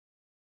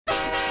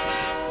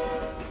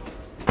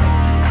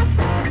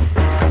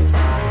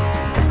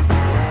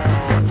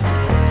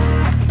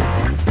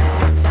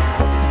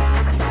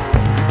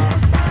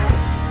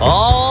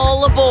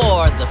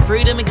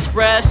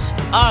Express,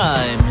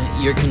 I'm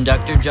your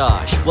conductor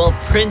Josh. Well,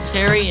 Prince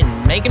Harry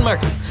and Meghan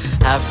Markle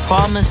have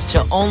promised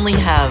to only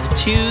have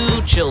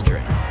 2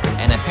 children,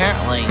 and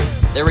apparently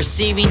they're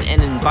receiving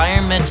an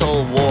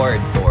environmental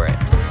award for it.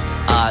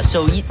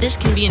 So this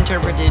can be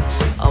interpreted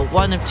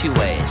one of 2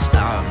 ways.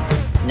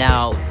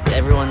 Now,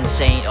 everyone's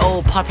saying,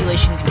 oh,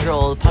 population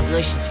control, the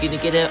population's gonna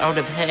get out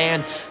of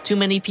hand, too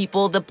many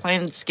people, the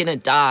planet's gonna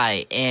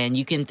die. And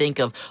you can think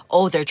of,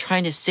 oh, they're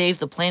trying to save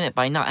the planet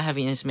by not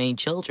having as many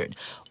children.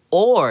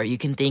 Or you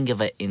can think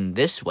of it in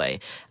this way,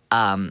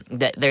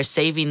 that they're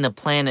saving the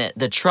planet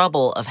the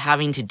trouble of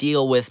having to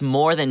deal with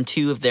more than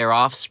 2 of their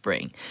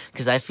offspring.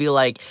 Because I feel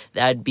like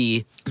that'd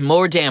be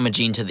more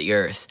damaging to the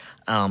Earth.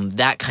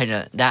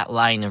 That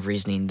line of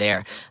reasoning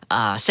there.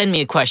 Send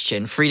me a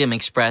question,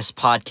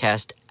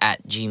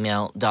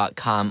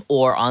 freedomexpresspodcast@gmail.com,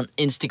 or on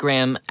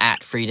Instagram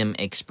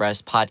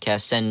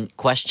 @freedomexpresspodcast. Send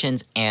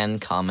questions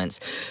and comments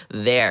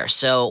there.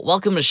 So,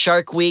 welcome to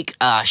Shark Week.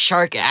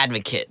 Shark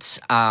advocates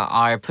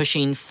are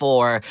pushing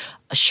for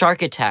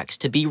shark attacks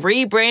to be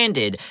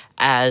rebranded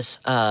as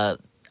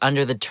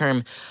under the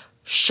term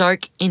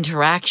shark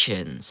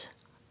interactions.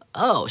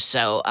 Oh,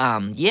 so,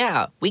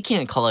 yeah, we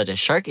can't call it a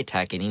shark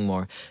attack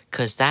anymore,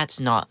 because that's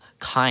not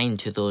kind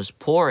to those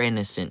poor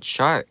innocent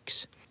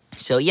sharks.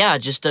 So, yeah,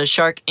 just a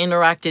shark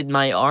interacted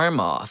my arm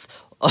off.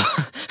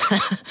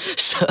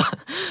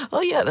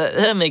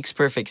 That makes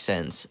perfect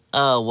sense.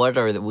 What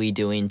are we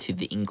doing to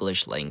the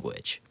English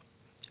language?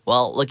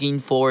 Well, looking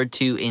forward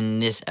to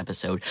in this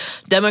episode,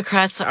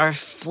 Democrats are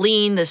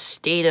fleeing the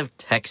state of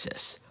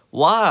Texas.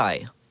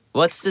 Why?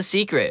 What's the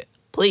secret?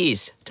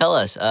 Please, tell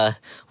us.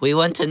 We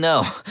want to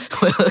know.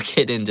 We'll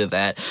get into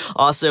that.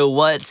 Also,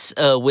 what's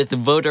with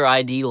voter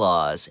ID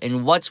laws?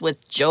 And what's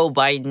with Joe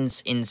Biden's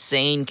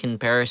insane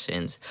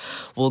comparisons?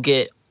 We'll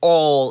get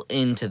all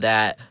into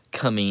that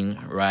coming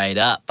right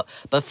up.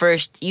 But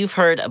first, you've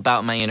heard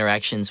about my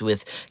interactions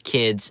with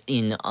kids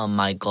in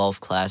my golf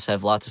class. I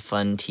have lots of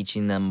fun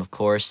teaching them, of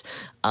course.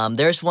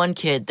 There's one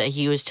kid that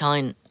he was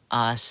telling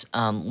us,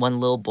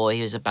 one little boy,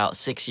 he was about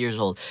 6 years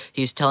old.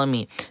 He was telling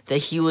me that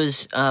he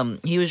was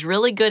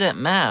really good at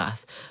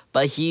math,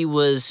 but he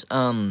was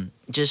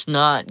just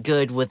not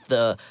good with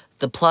the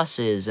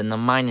pluses and the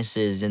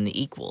minuses and the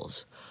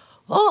equals.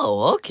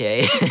 Oh,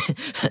 okay.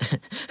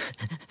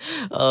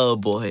 Oh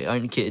boy,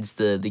 aren't kids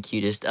the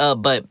cutest?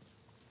 But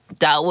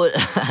that was,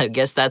 I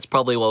guess that's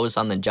probably what was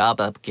on the job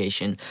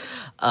application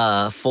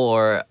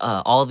for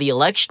all the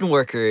election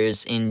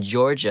workers in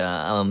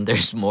Georgia.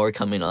 There's more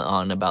coming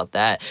on about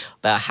that,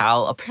 about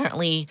how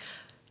apparently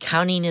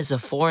counting is a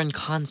foreign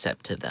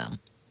concept to them.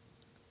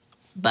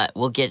 But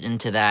we'll get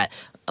into that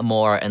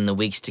more in the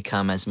weeks to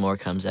come as more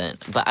comes in.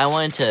 But I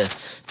wanted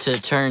to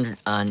turn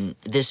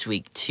this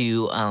week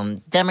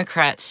to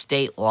Democrat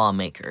state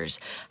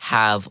lawmakers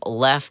have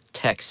left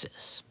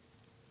Texas.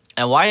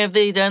 And why have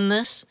they done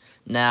this?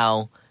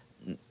 Now,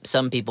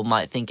 some people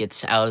might think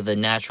it's out of the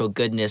natural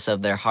goodness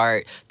of their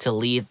heart to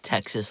leave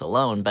Texas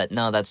alone, but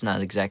no, that's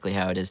not exactly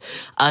how it is.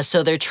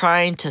 So they're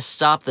trying to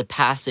stop the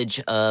passage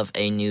of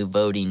a new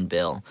voting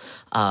bill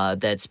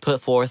that's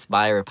put forth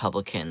by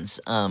Republicans.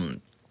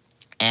 And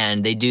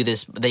they do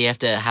this, they have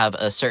to have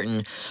a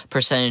certain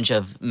percentage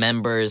of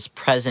members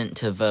present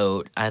to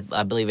vote. I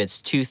believe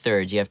it's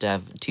 2/3. You have to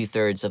have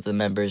 2/3 of the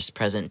members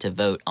present to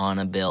vote on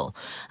a bill.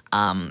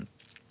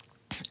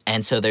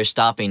 And so they're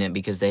stopping it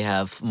because they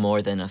have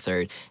more than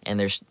 1/3,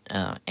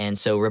 and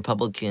so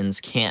Republicans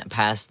can't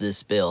pass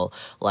this bill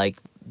like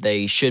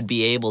they should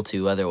be able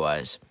to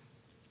otherwise.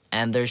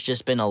 And there's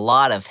just been a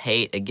lot of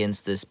hate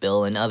against this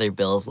bill and other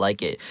bills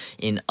like it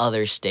in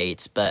other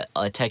states, but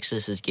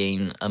Texas is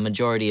getting a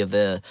majority of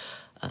the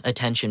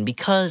attention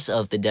because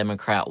of the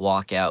Democrat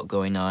walkout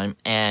going on.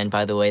 And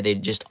by the way, they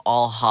just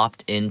all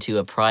hopped into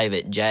a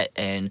private jet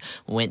and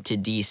went to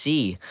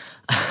D.C.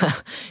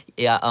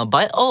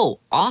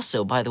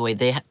 Also, by the way,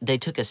 they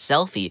took a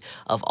selfie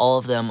of all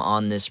of them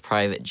on this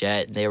private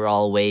jet. They were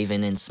all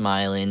waving and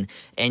smiling.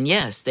 And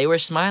yes, they were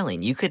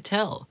smiling. You could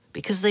tell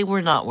because they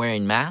were not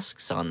wearing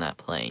masks on that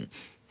plane.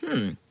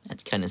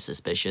 That's kind of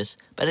suspicious.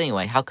 But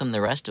anyway, how come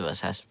the rest of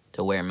us has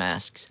to wear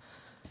masks?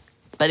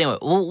 But anyway,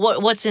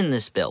 what's in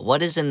this bill?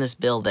 What is in this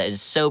bill that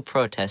is so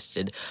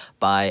protested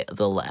by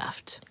the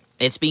left?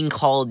 It's being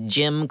called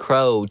Jim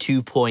Crow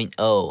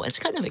 2.0. It's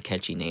kind of a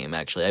catchy name,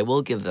 actually. I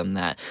will give them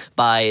that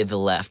by the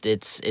left.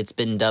 It's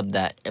been dubbed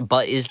that.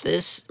 But is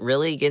this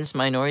really against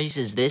minorities?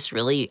 Is this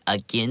really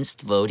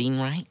against voting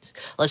rights?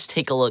 Let's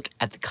take a look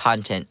at the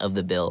content of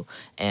the bill.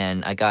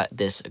 And I got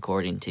this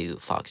according to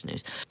Fox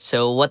News.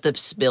 So what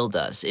this bill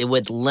does, it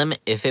would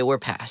limit, if it were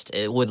passed,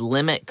 it would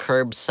limit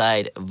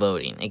curbside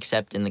voting,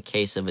 except in the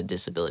case of a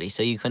disability.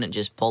 So you couldn't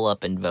just pull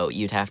up and vote.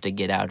 You'd have to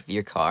get out of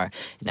your car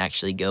and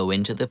actually go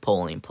into the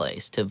polling place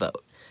to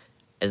vote.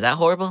 Is that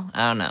horrible?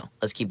 I don't know.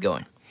 Let's keep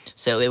going.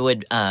 So it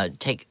would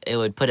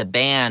put a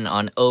ban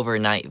on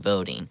overnight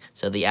voting.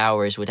 So the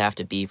hours would have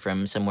to be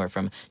from somewhere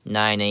from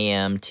 9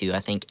 a.m. to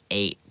I think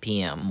 8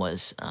 p.m.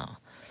 was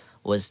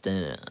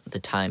the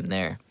time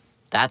there.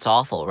 That's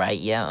awful, right?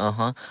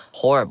 Yeah,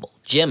 Horrible.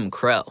 Jim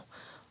Crow.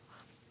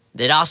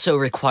 They'd also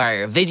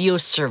require a video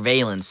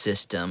surveillance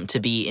system to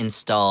be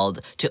installed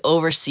to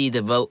oversee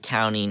the vote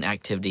counting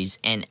activities,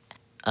 and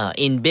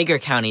in bigger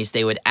counties,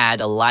 they would add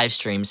a live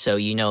stream so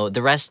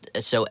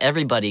so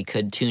everybody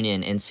could tune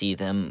in and see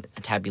them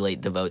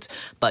tabulate the votes.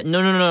 But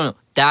no.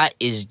 That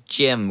is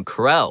Jim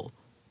Crow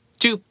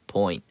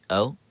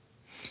 2.0.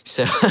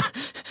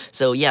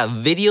 So yeah,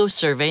 video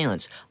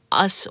surveillance,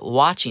 us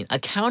watching,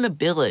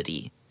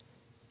 accountability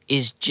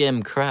is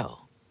Jim Crow.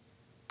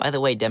 By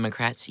the way,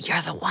 Democrats,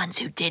 you're the ones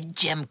who did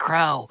Jim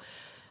Crow.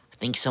 I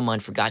think someone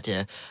forgot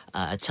to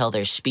tell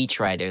their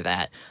speechwriter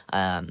that.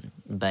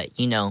 But,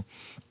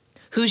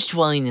 who's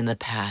dwelling in the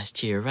past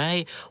here,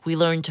 right? We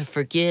learn to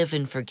forgive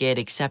and forget,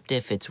 except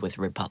if it's with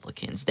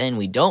Republicans. Then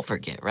we don't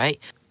forget, right?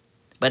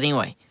 But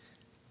anyway,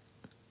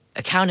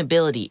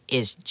 accountability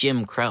is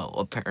Jim Crow,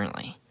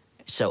 apparently.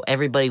 So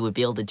everybody would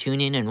be able to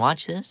tune in and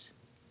watch this?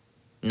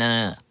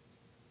 No.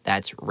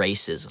 That's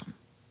racism.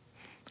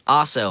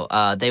 Also,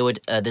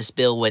 this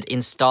bill would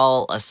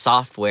install a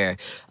software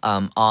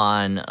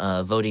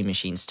on voting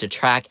machines to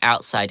track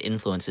outside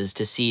influences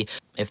to see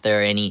if there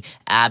are any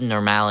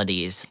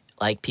abnormalities,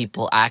 like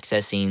people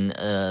accessing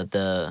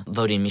the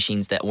voting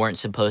machines that weren't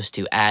supposed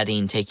to,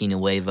 adding, taking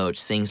away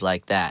votes, things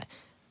like that.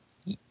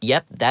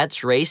 Yep,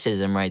 that's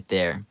racism right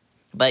there.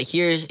 But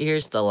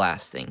here's the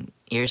last thing.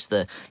 Here's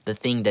the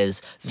thing that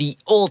is the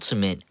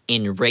ultimate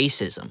in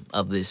racism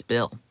of this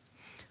bill.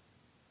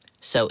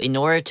 So in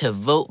order to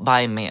vote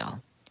by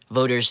mail,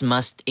 voters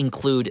must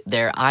include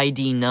their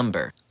ID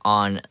number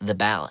on the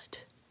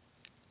ballot.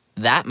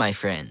 That, my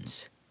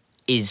friends,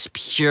 is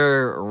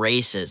pure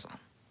racism.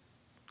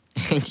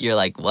 And you're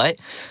like, what?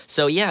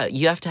 So yeah,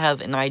 you have to have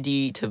an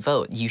ID to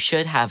vote. You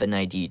should have an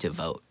ID to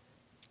vote.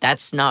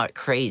 That's not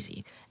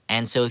crazy.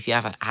 And so if you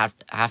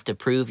have to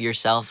prove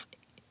yourself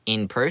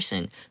in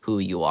person who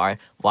you are,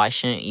 why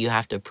shouldn't you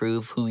have to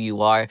prove who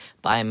you are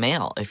by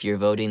mail if you're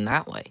voting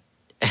that way?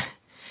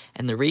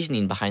 And the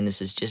reasoning behind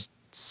this is just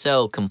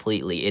so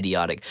completely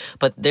idiotic.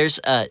 But there's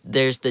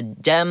the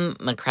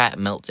Democrat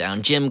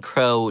meltdown, Jim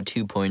Crow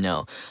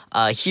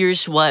 2.0.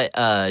 Here's what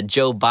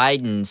Joe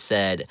Biden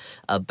said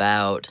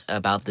about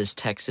this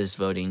Texas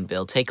voting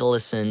bill. Take a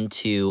listen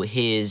to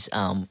his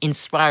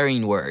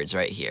inspiring words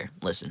right here.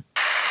 Listen.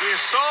 The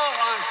assault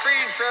on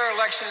free and fair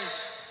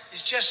elections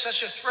is just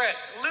such a threat,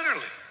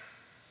 literally.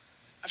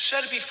 I've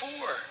said it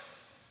before.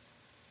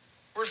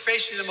 We're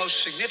facing the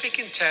most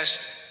significant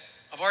test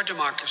of our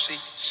democracy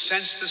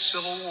since the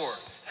Civil War.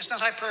 That's not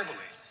hyperbole.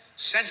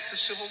 Since the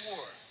Civil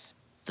War.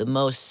 The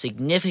most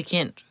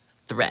significant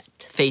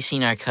threat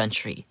facing our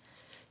country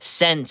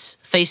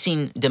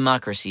facing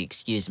democracy,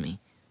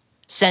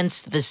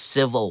 since the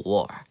Civil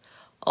War.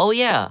 Oh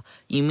yeah,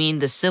 you mean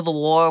the Civil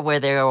War where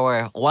there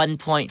were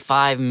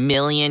 1.5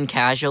 million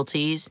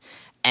casualties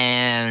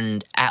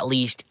and at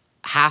least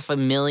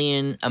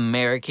 500,000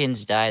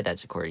 Americans died?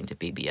 That's according to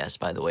PBS,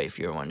 by the way, if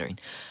you're wondering.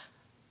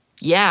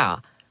 Yeah,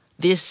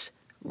 this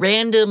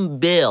random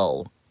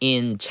bill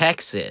in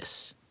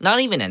Texas, not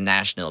even a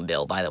national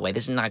bill, by the way.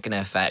 This is not going to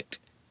affect,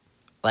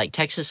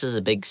 Texas is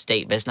a big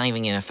state, but it's not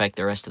even going to affect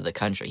the rest of the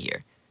country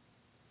here.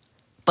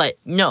 But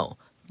no,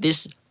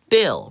 this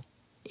bill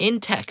in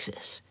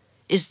Texas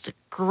is the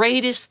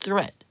greatest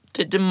threat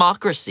to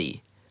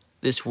democracy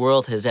this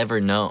world has ever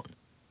known.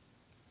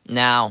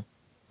 Now,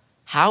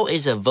 how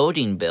is a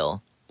voting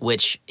bill,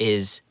 which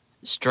is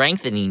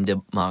strengthening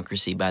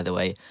democracy, by the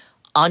way,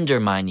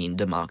 undermining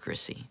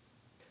democracy?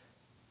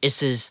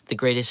 This is the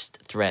greatest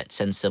threat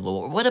since Civil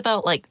War. What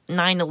about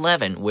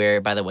 9/11, where,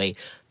 by the way,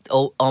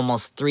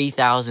 almost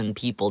 3,000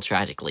 people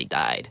tragically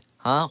died?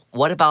 Huh?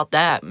 What about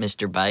that,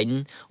 Mr.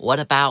 Biden?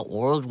 What about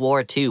World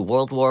War II,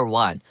 World War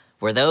I?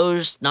 Were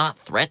those not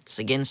threats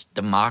against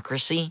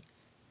democracy?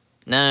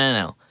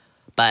 No.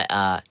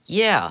 But,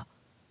 yeah,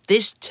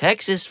 this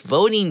Texas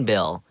voting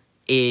bill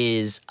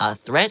is a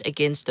threat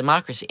against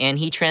democracy. And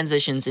he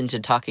transitions into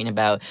talking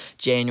about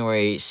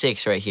January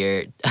 6th right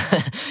here.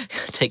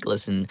 Take a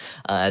listen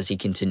as he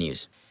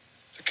continues.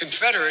 The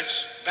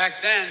Confederates,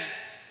 back then,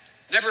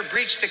 never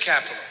breached the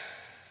Capitol,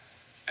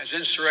 as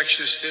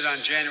insurrectionists did on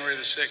January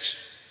the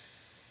 6th.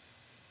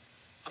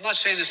 I'm not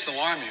saying this to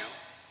alarm you.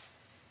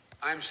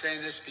 I'm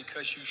saying this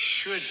because you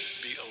should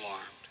be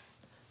alarmed.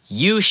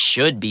 You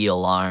should be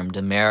alarmed,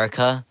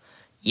 America.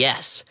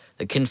 Yes,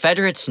 the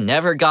Confederates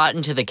never got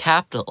into the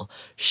Capitol.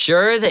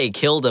 Sure, they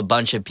killed a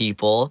bunch of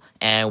people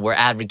and were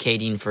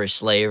advocating for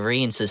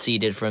slavery and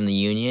seceded from the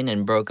Union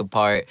and broke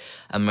apart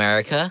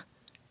America.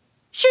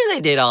 Sure,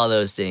 they did all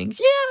those things.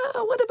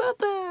 Yeah, what about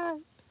that?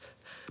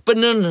 But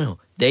no.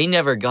 They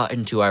never got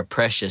into our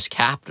precious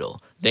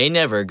Capitol. They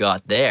never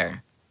got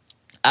there.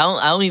 I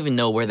don't even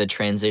know where the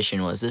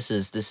transition was. This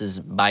is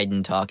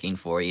Biden talking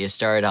for you. It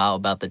started out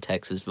about the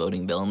Texas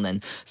voting bill, and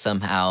then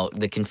somehow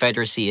the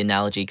Confederacy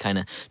analogy kind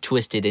of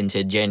twisted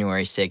into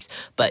January 6th.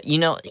 But you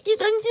know,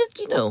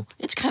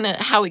 it's kind of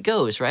how it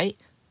goes, right?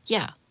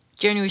 Yeah,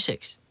 January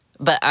 6th.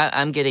 But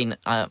I'm getting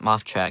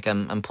off track.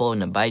 I'm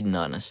pulling a Biden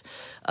on us.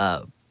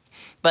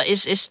 But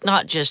it's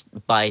not just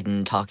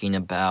Biden talking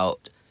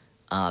about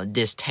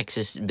this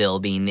Texas bill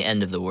being the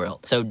end of the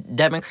world. So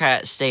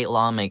Democrat state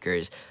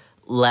lawmakers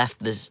left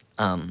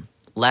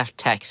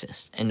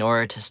Texas in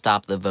order to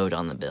stop the vote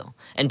on the bill.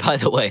 And by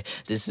the way,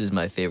 this is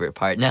my favorite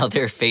part. Now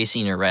they're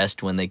facing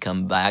arrest when they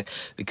come back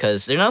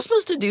because they're not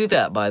supposed to do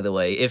that, by the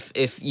way.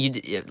 If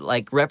you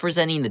like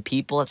representing the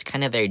people, it's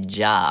kind of their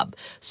job.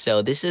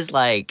 So this is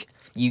like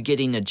you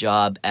getting a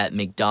job at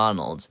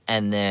McDonald's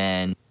and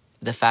then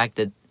the fact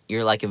that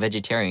you're like a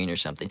vegetarian or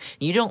something.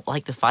 You don't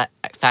like the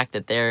fact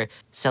that they're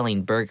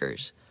selling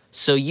burgers.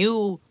 So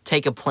you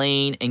take a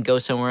plane and go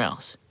somewhere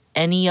else.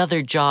 Any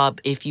other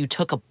job, if you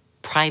took a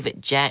private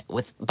jet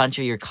with a bunch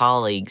of your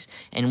colleagues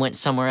and went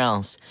somewhere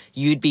else,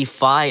 you'd be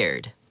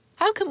fired.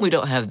 How come we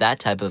don't have that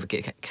type of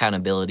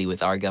accountability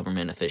with our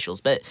government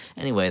officials? But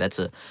anyway, that's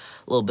a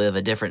little bit of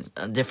a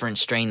different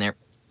strain there.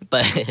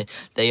 But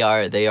they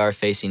are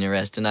facing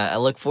arrest, and I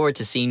look forward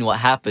to seeing what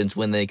happens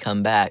when they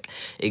come back.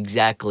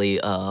 Exactly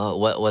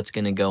what's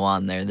going to go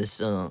on there. This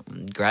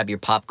grab your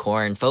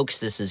popcorn, folks.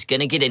 This is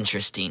going to get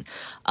interesting.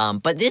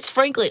 But it's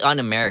frankly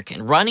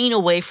un-American. Running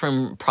away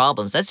from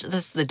problems.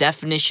 That's the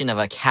definition of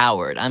a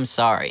coward. I'm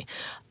sorry.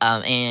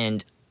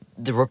 And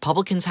the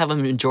Republicans have a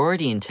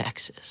majority in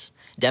Texas.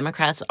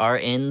 Democrats are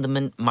in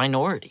the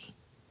minority.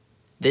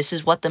 This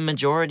is what the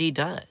majority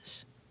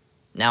does.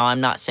 Now,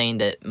 I'm not saying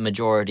that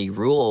majority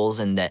rules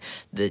and that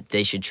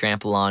they should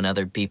trample on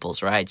other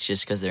people's rights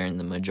just because they're in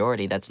the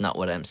majority. That's not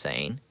what I'm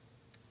saying.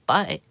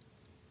 But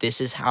this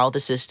is how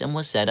the system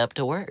was set up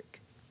to work.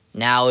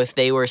 Now, if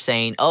they were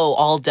saying, oh,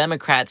 all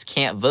Democrats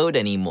can't vote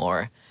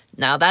anymore,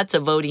 now that's a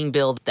voting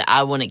bill that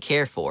I wouldn't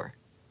care for.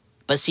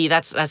 But see,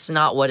 that's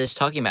not what it's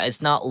talking about.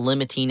 It's not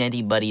limiting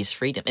anybody's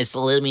freedom. It's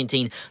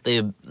limiting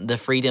the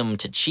freedom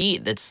to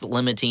cheat. That's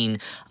limiting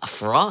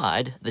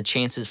fraud, the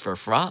chances for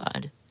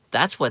fraud.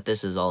 That's what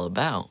this is all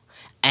about.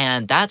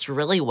 And that's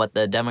really what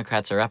the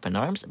Democrats are up in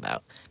arms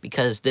about,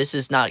 because this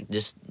is not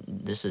just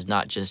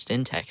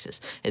in Texas.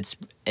 It's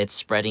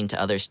spreading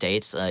to other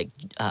states like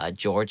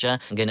Georgia.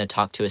 I'm going to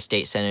talk to a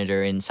state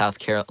senator in South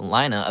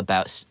Carolina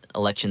about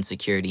election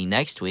security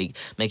next week.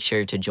 Make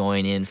sure to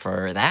join in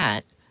for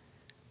that.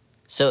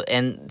 So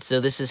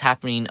this is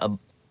happening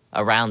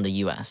around the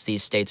U.S.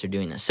 These states are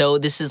doing this. So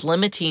this is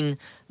limiting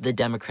the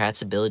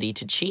Democrats' ability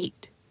to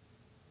cheat.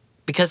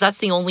 Because that's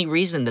the only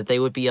reason that they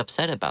would be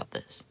upset about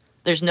this.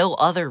 There's no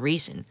other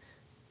reason.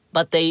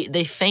 But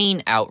they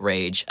feign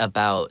outrage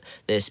about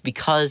this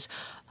because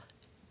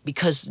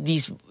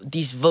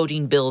these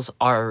voting bills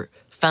are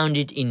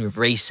founded in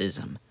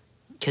racism.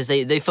 Because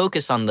they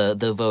focus on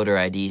the voter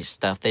ID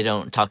stuff. They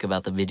don't talk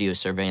about the video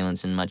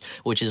surveillance and much,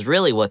 which is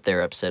really what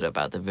they're upset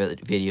about, the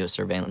video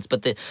surveillance.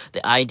 But the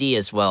ID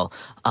as well,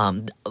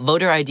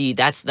 voter ID,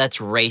 that's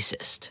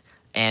racist.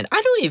 And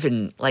I don't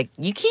even,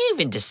 you can't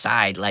even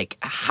decide,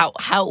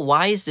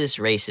 why is this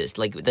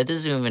racist? That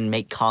doesn't even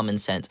make common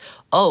sense.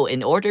 Oh,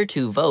 in order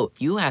to vote,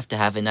 you have to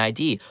have an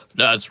ID.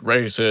 That's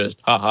racist,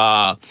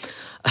 haha.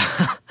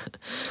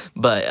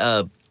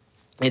 But,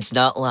 it's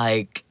not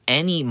like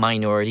any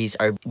minorities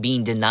are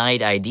being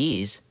denied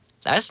IDs.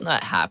 That's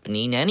not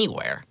happening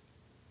anywhere.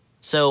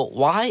 So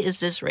why is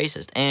this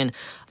racist? And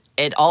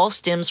it all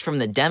stems from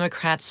the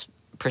Democrats'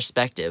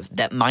 perspective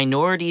that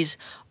minorities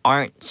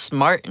aren't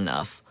smart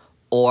enough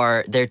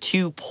or they're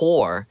too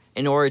poor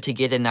in order to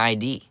get an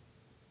ID,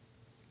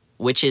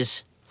 which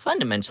is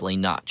fundamentally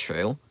not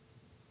true.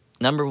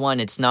 Number one,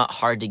 it's not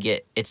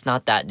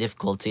that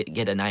difficult to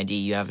get an ID.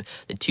 You have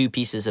the 2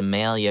 pieces of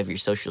mail, you have your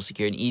social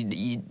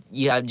security,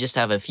 you just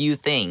have a few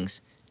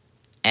things,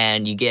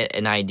 and you get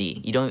an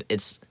ID. You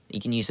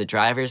can use a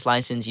driver's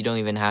license, you don't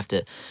even have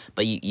to,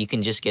 but you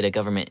can just get a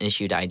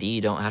government-issued ID,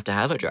 you don't have to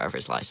have a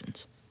driver's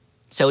license.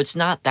 So it's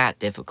not that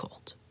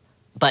difficult.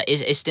 But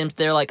it stems,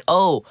 they're like,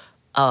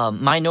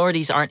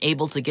 minorities aren't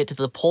able to get to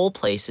the poll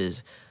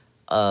places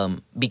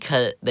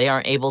because they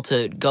aren't able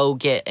to go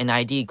get an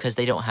ID because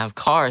they don't have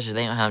cars or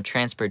they don't have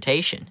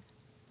transportation.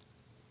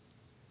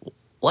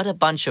 What a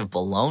bunch of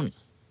baloney.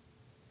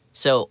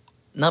 So,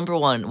 number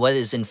one, what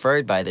is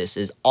inferred by this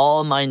is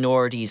all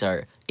minorities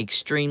are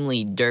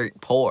extremely dirt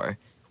poor,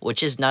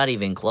 which is not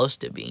even close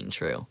to being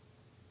true.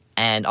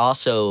 And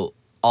also,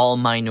 all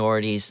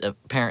minorities,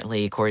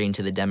 apparently, according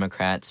to the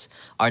Democrats,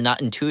 are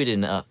not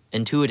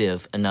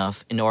intuitive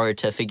enough in order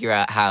to figure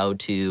out how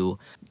to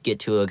get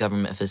to a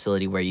government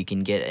facility where you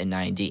can get an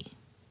ID.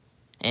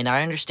 And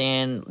I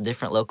understand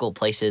different local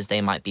places, they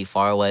might be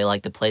far away.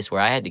 Like the place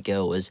where I had to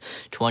go was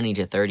 20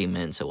 to 30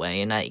 minutes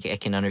away. And I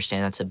can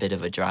understand that's a bit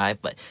of a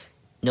drive, but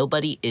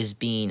nobody is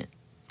being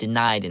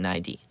denied an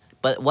ID.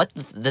 But what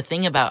the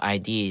thing about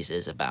IDs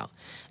is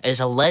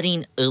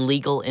letting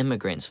illegal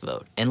immigrants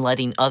vote and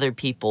letting other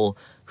people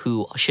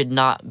who should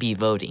not be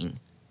voting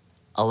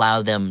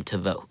allow them to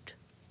vote.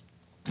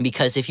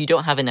 Because if you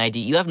don't have an ID,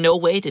 you have no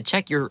way to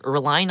check. You're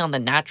relying on the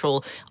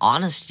natural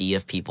honesty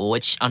of people,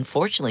 which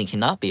unfortunately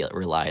cannot be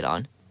relied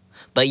on.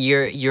 But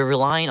you're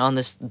relying on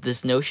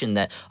this notion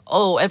that,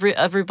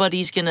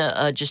 everybody's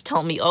gonna just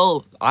tell me,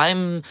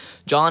 I'm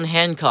John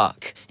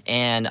Hancock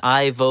and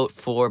I vote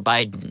for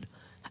Biden.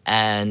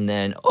 And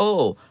then,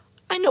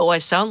 I know I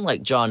sound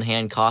like John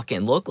Hancock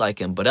and look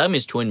like him, but I'm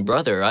his twin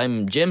brother.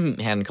 I'm Jim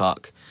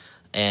Hancock,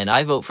 and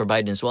I vote for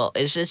Biden as well.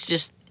 It's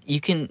just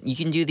you can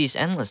do these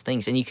endless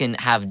things, and you can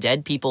have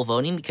dead people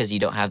voting because you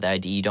don't have the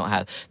ID.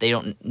 They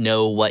don't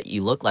know what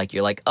you look like.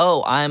 You're like,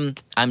 oh, I'm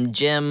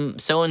Jim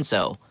so and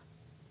so,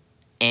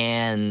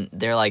 and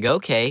they're like,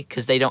 okay,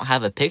 because they don't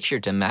have a picture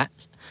to match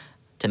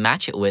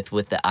it with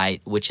the I,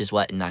 which is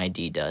what an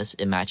ID does.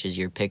 It matches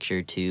your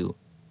picture to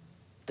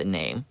the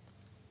name.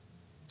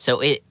 So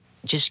it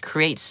just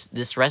creates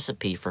this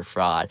recipe for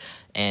fraud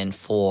and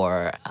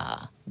for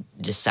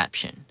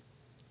deception.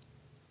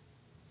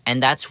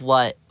 And that's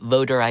what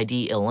voter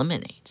ID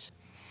eliminates.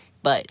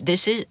 But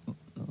this is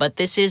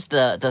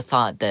the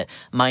thought that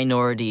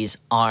minorities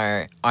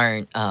aren't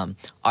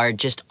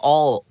just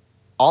all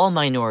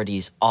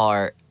minorities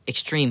are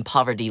extreme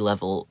poverty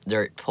level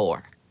dirt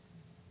poor.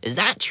 Is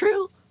that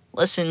true?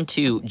 Listen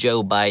to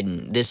Joe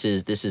Biden. This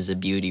is a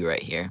beauty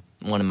right here.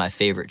 One of my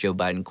favorite Joe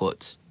Biden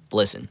quotes.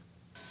 Listen.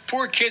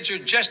 Poor kids are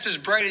just as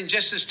bright and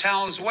just as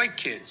talented as white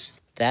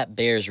kids. That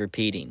bears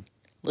repeating.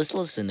 Let's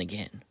listen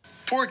again.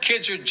 Poor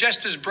kids are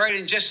just as bright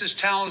and just as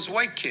talented as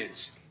white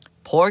kids.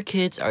 Poor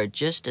kids are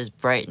just as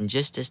bright and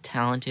just as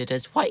talented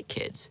as white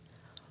kids.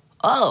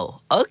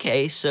 Oh,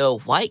 okay, so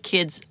white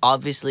kids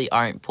obviously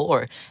aren't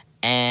poor,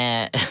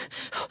 and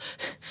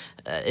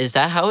is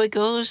that how it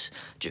goes,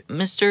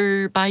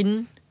 Mr.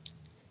 Biden?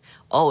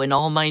 Oh, and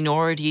all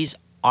minorities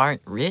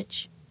aren't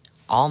rich?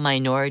 All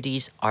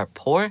minorities are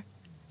poor?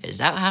 Is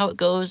that how it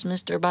goes,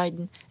 Mr.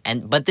 Biden?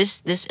 But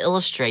this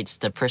illustrates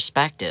the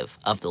perspective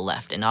of the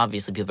left, and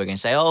obviously people are going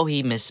to say, oh,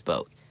 he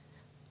misspoke.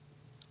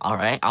 All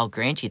right, I'll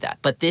grant you that.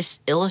 But this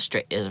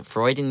illustrates, is it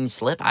Freudian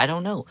slip? I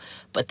don't know.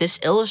 But this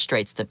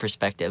illustrates the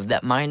perspective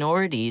that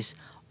minorities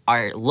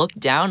are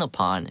looked down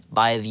upon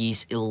by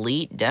these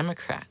elite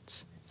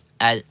Democrats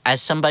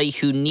as somebody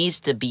who needs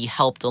to be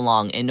helped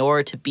along in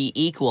order to be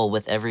equal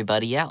with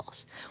everybody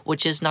else,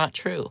 which is not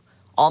true.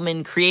 All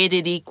men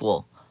created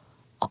equal.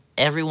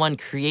 Everyone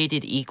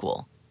created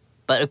equal.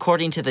 But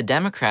according to the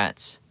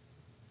Democrats,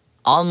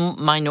 all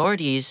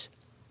minorities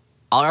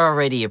are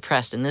already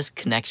oppressed, and this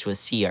connects with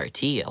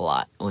CRT a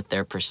lot with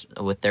their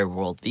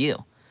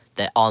worldview,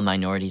 that all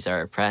minorities are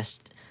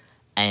oppressed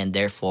and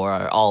therefore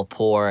are all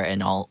poor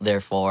and all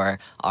therefore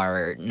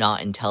are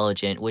not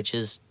intelligent, which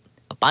is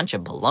a bunch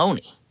of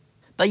baloney.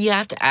 But you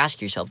have to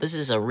ask yourself, this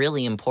is a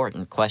really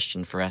important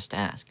question for us to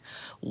ask.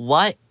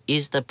 What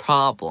is the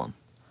problem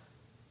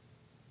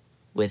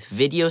with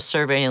video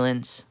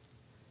surveillance,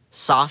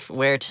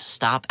 software to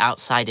stop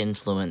outside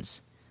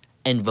influence,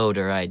 and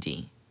voter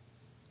ID?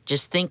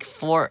 Just think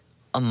for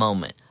a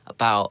moment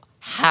about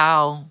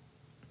how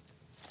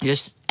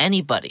just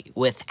anybody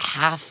with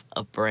half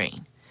a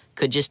brain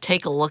could just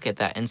take a look at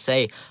that and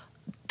say,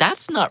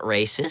 that's not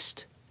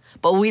racist.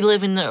 But we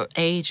live in an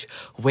age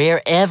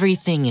where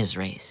everything is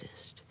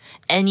racist.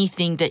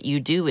 Anything that you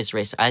do is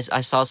racist.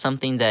 I saw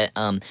something that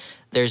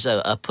there's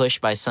a push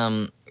by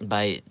some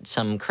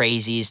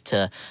crazies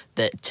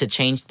to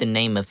change the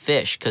name of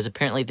fish, because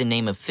apparently the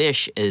name of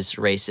fish is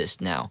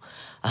racist now.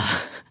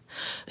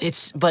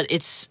 It's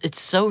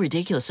so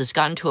ridiculous. It's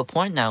gotten to a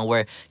point now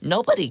where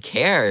nobody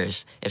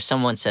cares if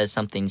someone says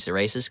something's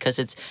racist, because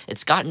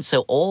it's gotten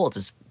so old.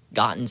 It's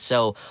gotten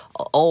so,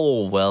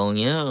 oh, well,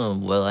 yeah,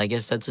 well, I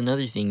guess that's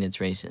another thing that's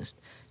racist.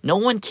 No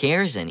one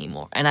cares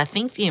anymore. And I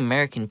think the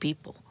American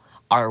people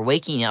are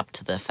waking up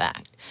to the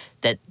fact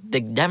that the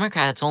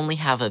Democrats only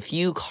have a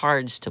few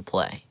cards to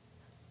play.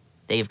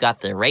 They've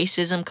got the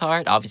racism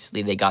card.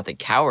 Obviously, they got the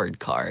coward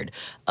card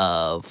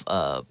of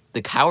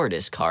the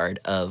cowardice card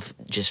of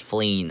just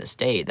fleeing the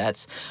state.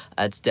 That's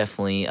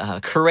definitely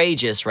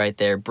courageous right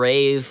there.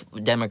 Brave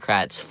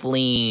Democrats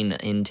fleeing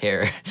in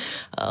terror.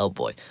 Oh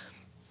boy.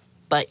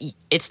 But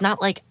it's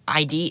not like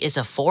ID is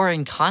a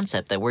foreign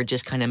concept that we're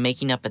just kind of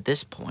making up at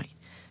this point.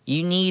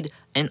 You need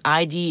an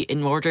ID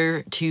in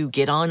order to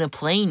get on a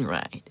plane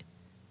ride.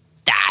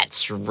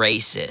 That's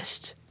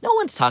racist. No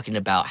one's talking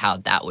about how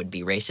that would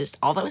be racist,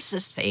 although it's the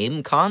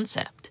same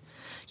concept.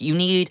 You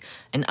need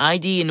an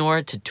ID in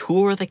order to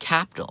tour the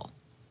Capitol.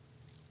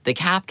 The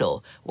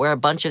Capitol, where a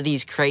bunch of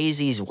these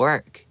crazies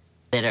work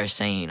that are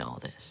saying all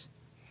this.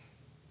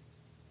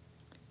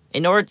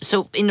 In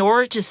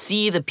order to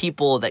see the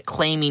people that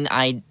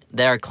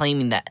are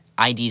claiming that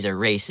IDs are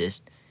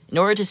racist, in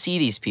order to see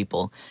these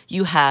people,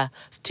 you have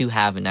to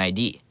have an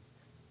ID.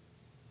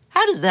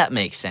 How does that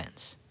make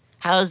sense?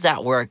 How does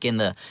that work in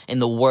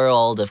the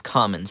world of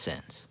common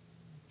sense?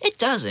 It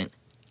doesn't.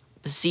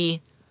 But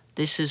see,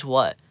 this is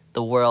what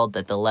the world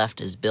that the left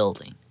is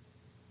building.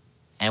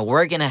 And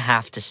we're going to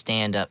have to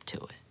stand up to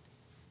it.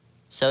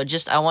 So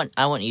I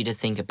want you to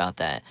think about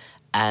that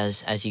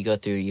as you go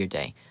through your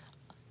day.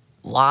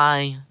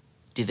 Why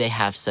do they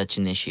have such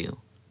an issue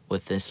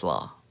with this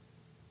law?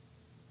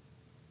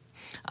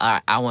 All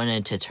right, I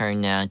wanted to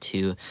turn now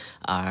to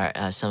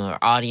some of our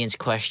audience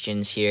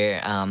questions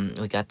here.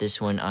 We got this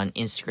one on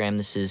Instagram.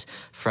 This is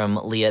from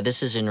Leah.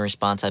 This is in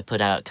response. I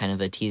put out kind of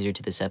a teaser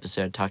to this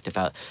episode. I talked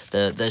about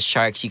the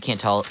sharks. You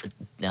can't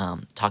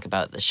talk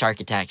about the shark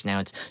attacks. Now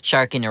it's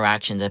shark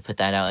interactions. I put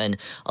that out. And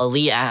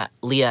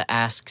Leah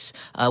asks,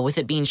 with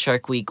it being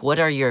Shark Week, what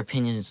are your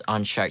opinions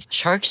on sharks?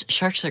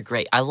 Sharks are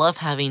great. I love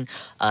having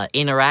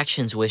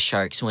interactions with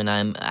sharks when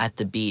I'm at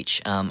the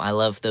beach. I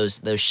love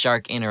those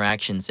shark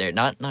interactions there.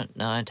 Not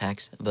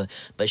attacks, but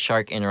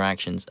shark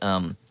interactions.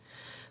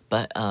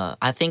 But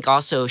I think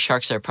also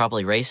sharks are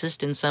probably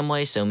racist in some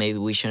way, so maybe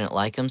we shouldn't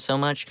like them so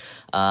much.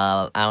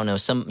 I don't know.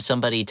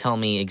 Somebody tell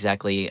me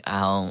exactly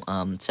how.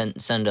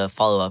 Send a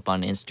follow-up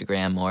on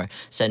Instagram, or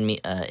send me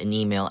an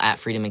email at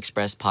Freedom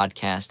Express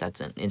Podcast. That's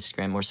an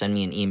Instagram. Or send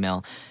me an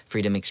email,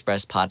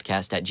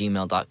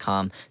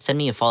 freedomexpresspodcast@gmail.com. Send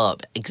me a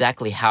follow-up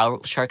exactly how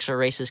sharks are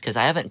racist, because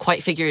I haven't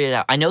quite figured it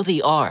out. I know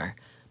they are,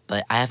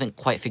 but I haven't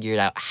quite figured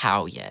out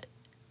how yet.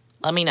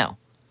 Let me know.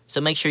 So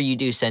make sure you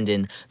do send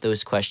in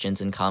those questions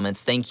and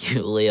comments. Thank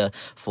you, Leah,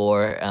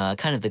 for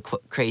kind of the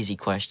crazy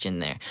question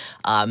there.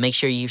 Make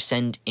sure you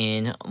send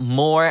in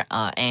more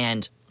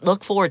and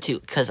look forward to,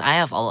 because I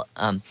have a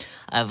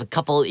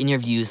couple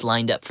interviews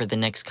lined up for the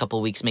next couple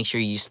weeks. Make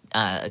sure you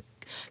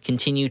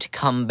continue to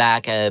come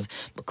back. I have,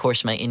 of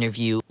course, my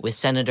interview with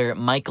Senator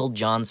Michael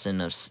Johnson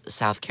of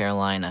South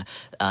Carolina.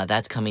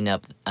 That's coming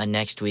up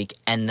next week.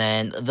 And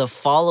then the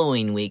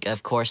following week,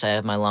 of course, I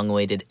have my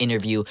long-awaited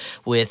interview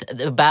with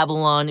the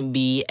Babylon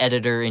Bee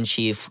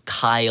editor-in-chief,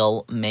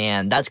 Kyle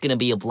Mann. That's going to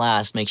be a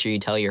blast. Make sure you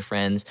tell your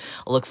friends.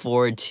 Look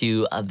forward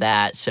to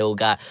that. So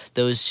got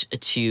those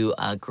two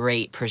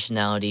great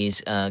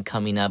personalities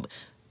coming up.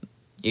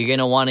 You're going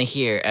to want to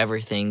hear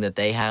everything that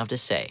they have to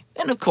say.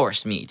 And of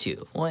course, me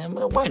too.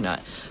 Why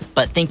not?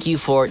 But thank you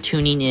for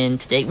tuning in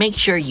today. Make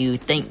sure you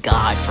thank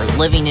God for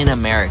living in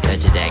America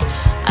today.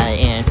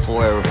 And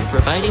for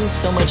providing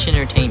so much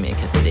entertainment,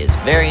 because it is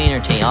very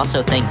entertaining.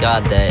 Also, thank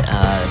God that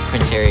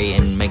Prince Harry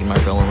and Meghan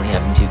Markle only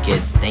having 2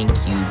 kids. Thank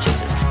you,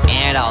 Jesus.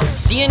 And I'll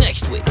see you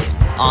next week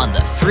on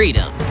the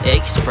Freedom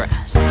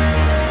Express.